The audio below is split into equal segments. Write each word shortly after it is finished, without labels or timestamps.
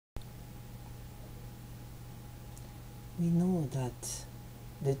we know that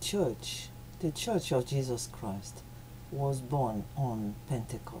the church of Jesus Christ, was born on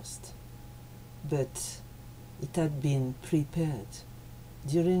Pentecost, but it had been prepared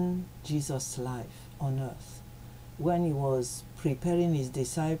during Jesus' life on earth, when he was preparing his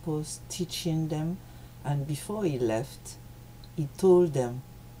disciples, teaching them, and before he left, he told them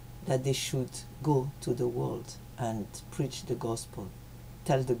that they should go to the world and preach the gospel,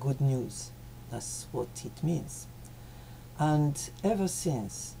 tell the good news. That's what it means. And ever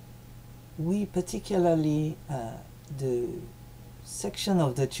since, we particularly, the section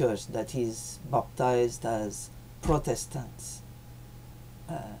of the church that is baptized as Protestants,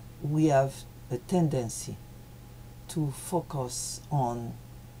 we have a tendency to focus on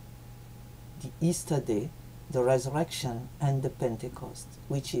the Easter Day, the Resurrection and the Pentecost,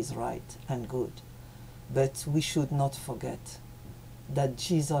 which is right and good. But we should not forget that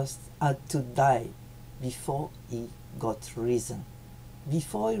Jesus had to die before he got risen.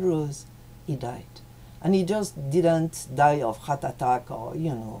 Before he rose, he died. And he just didn't die of heart attack or,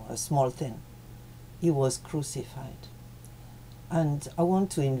 a small thing. He was crucified. And I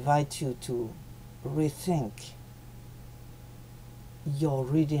want to invite you to rethink your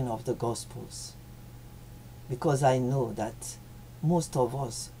reading of the Gospels, because I know that most of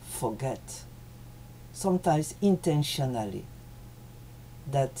us forget, sometimes intentionally,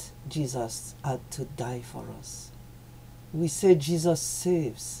 that Jesus had to die for us. We say Jesus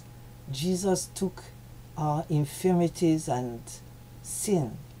saves. Jesus took our infirmities and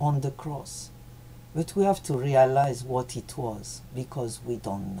sin on the cross. But we have to realize what it was, because we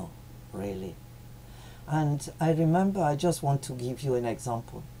don't know, really. And I remember, I just want to give you an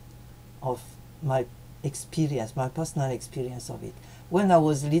example of my experience, my personal experience of it. When I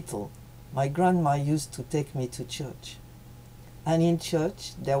was little, my grandma used to take me to church. And in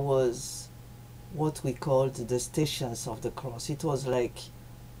church, there was what we called the Stations of the Cross. It was like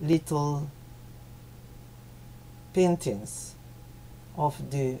little paintings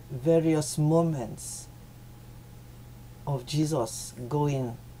of the various moments of Jesus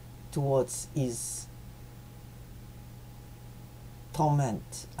going towards his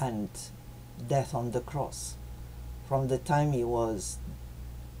torment and death on the cross, from the time he was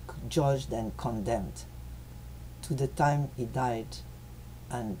judged and condemned to the time he died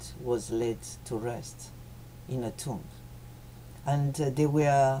and was laid to rest in a tomb. And there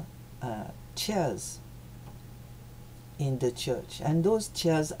were chairs in the church, and those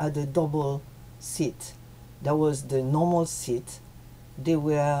chairs had a double seat. There was the normal seat. They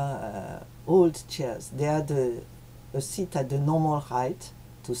were old chairs. They had a seat at the normal height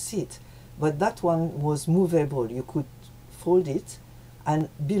to sit, but that one was movable. You could fold it, and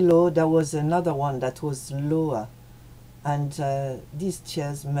below there was another one that was lower, and these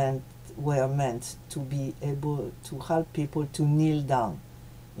chairs were meant to be able to help people to kneel down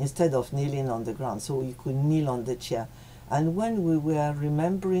instead of kneeling on the ground, so you could kneel on the chair. And when we were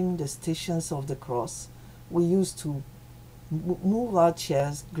remembering the Stations of the Cross, we used to move our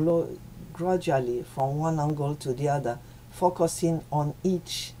chairs gradually from one angle to the other, focusing on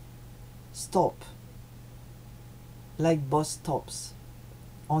each stop, like bus stops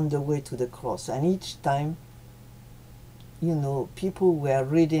on the way to the cross. And each time, people were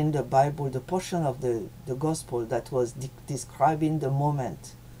reading the Bible, the portion of the gospel that was describing the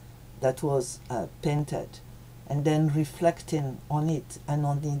moment that was painted, and then reflecting on it and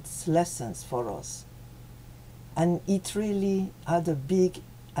on its lessons for us. And it really had a big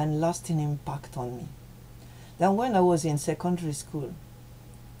and lasting impact on me. Then when I was in secondary school,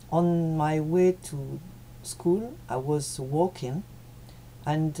 on my way to school, I was walking,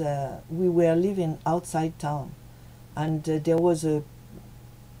 and we were living outside town, and there was a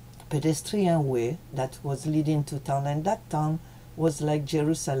pedestrian way that was leading to town, and that town was like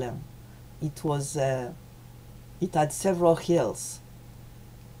Jerusalem. It was it had several hills,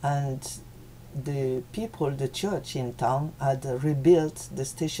 and the church in town had rebuilt the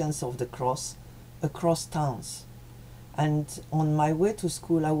Stations of the Cross across towns. And on my way to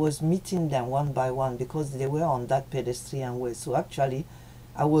school, I was meeting them one by one because they were on that pedestrian way. So actually,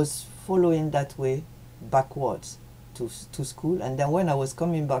 I was following that way backwards to school. And then when I was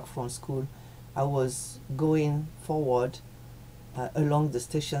coming back from school, I was going forward along the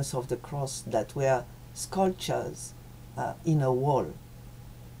Stations of the Cross that were sculptures in a wall.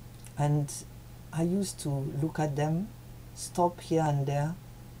 And I used to look at them, stop here and there,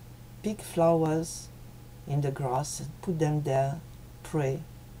 pick flowers in the grass, and put them there, pray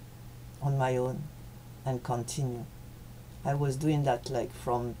on my own, and continue. I was doing that like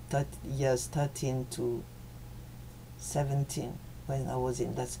from years 13 to 17 when I was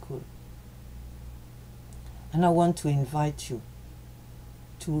in that school. And I want to invite you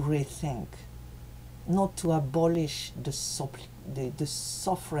to rethink, not to abolish the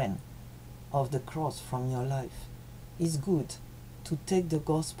suffering of the cross from your life. It's good to take the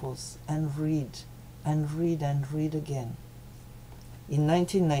Gospels and read and read and read again. In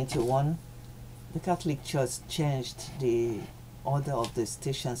 1991, the Catholic Church changed the order of the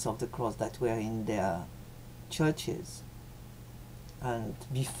Stations of the Cross that were in their churches. And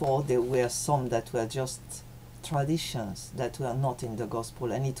before, there were some that were just traditions that were not in the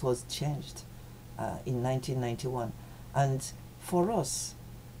Gospel, and it was changed in 1991. And for us,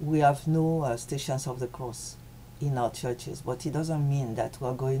 we have no Stations of the Cross in our churches, but it doesn't mean that we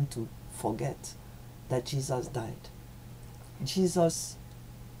are going to forget that Jesus died. Jesus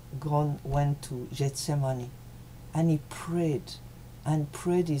went to Gethsemane and he prayed and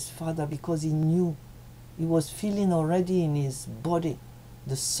prayed his Father, because he knew, he was feeling already in his body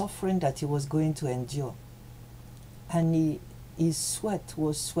the suffering that he was going to endure. And his sweat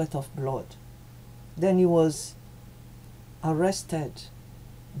was sweat of blood. Then he was arrested.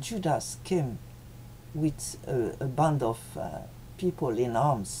 Judas came with a band of people in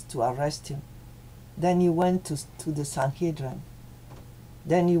arms to arrest him. Then he went to the Sanhedrin.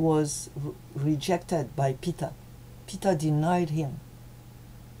 Then he was rejected by Peter. Peter denied him.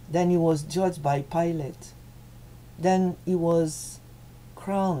 Then he was judged by Pilate. Then he was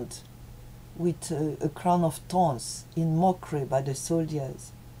crowned with a crown of thorns in mockery by the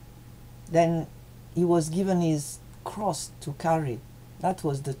soldiers. Then he was given his cross to carry. That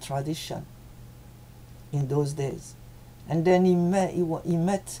was the tradition in those days. And then he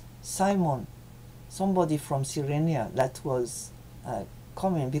met Simon, somebody from Cyrene that was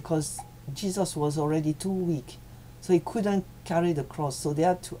coming, because Jesus was already too weak, so he couldn't carry the cross, so they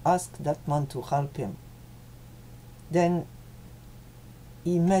had to ask that man to help him. Then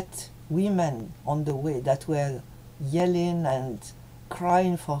he met women on the way that were yelling and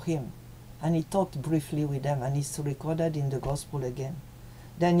crying for him, and he talked briefly with them, and it's recorded in the Gospel again.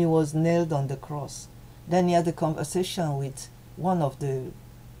 Then he was nailed on the cross. Then he had a conversation with one of the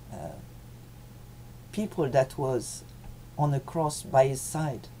people that was on a cross by his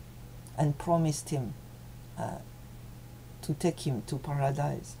side, and promised him to take him to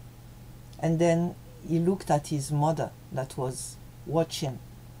paradise. And then he looked at his mother that was watching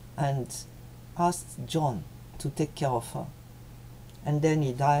and asked John to take care of her. And then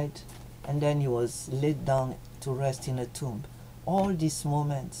he died, and then he was laid down to rest in a tomb. All these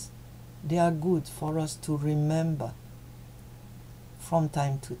moments, they are good for us to remember from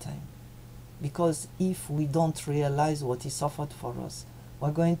time to time. Because if we don't realize what he suffered for us,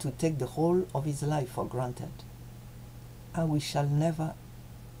 we're going to take the whole of his life for granted. And we shall never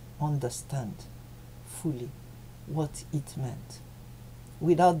understand fully what it meant.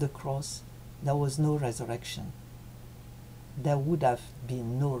 Without the cross, there was no resurrection. There would have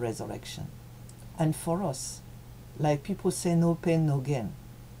been no resurrection. And for us, like people say, no pain, no gain.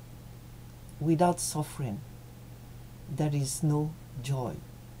 Without suffering, there is no joy.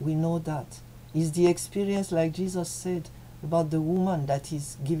 We know that. It's the experience, like Jesus said, about the woman that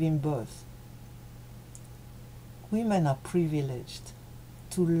is giving birth. Women are privileged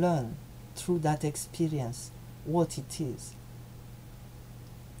to learn through that experience what it is.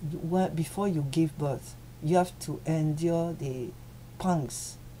 Before you give birth, you have to endure the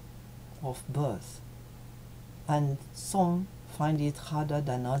pangs of birth. And some find it harder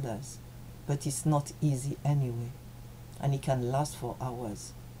than others, but it's not easy anyway. And it can last for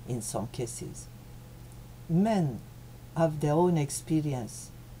hours in some cases. Men have their own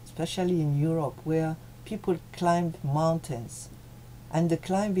experience, especially in Europe, where people climb mountains, and the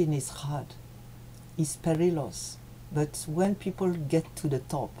climbing is hard, it's perilous, but when people get to the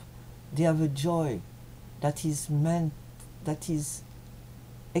top, they have a joy that is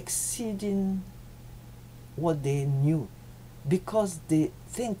exceeding what they knew, because they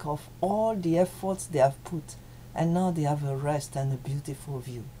think of all the efforts they have put, and now they have a rest and a beautiful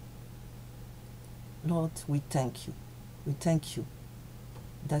view. Lord, we thank you. We thank you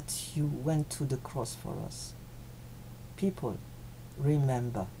that you went to the cross for us. People,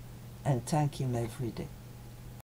 remember and thank him every day.